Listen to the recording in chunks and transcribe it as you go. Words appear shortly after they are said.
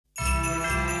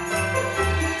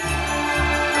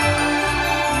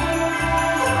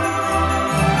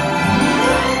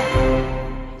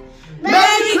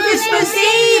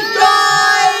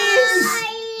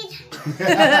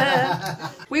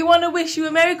want to wish you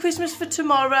a Merry Christmas for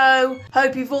tomorrow.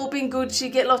 Hope you've all been good so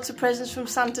you get lots of presents from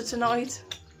Santa tonight.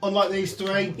 Unlike these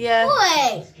three. Yeah.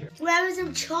 Boy, we're having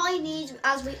some Chinese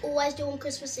as we always do on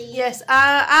Christmas Eve. Yes,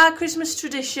 our Christmas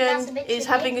tradition is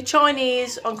having a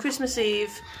Chinese on Christmas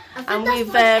Eve. And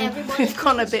we've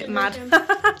gone a bit mad.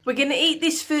 We're going to eat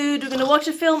this food. We're going to watch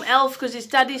a film, Elf, because it's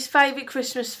Daddy's favourite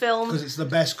Christmas film. Because it's the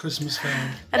best Christmas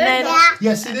film. And then,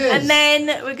 yes, it is. And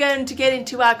then we're going to get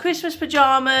into our Christmas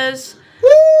pyjamas.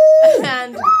 Woo!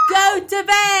 And go to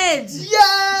bed. Yay!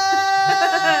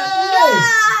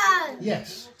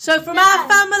 Yes. So from our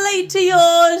family to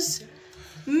yours,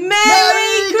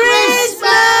 Merry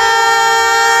Christmas!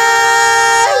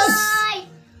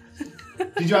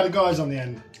 Did you add the guys on the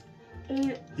end?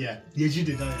 Yeah. Yes, you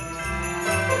did, don't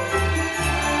you?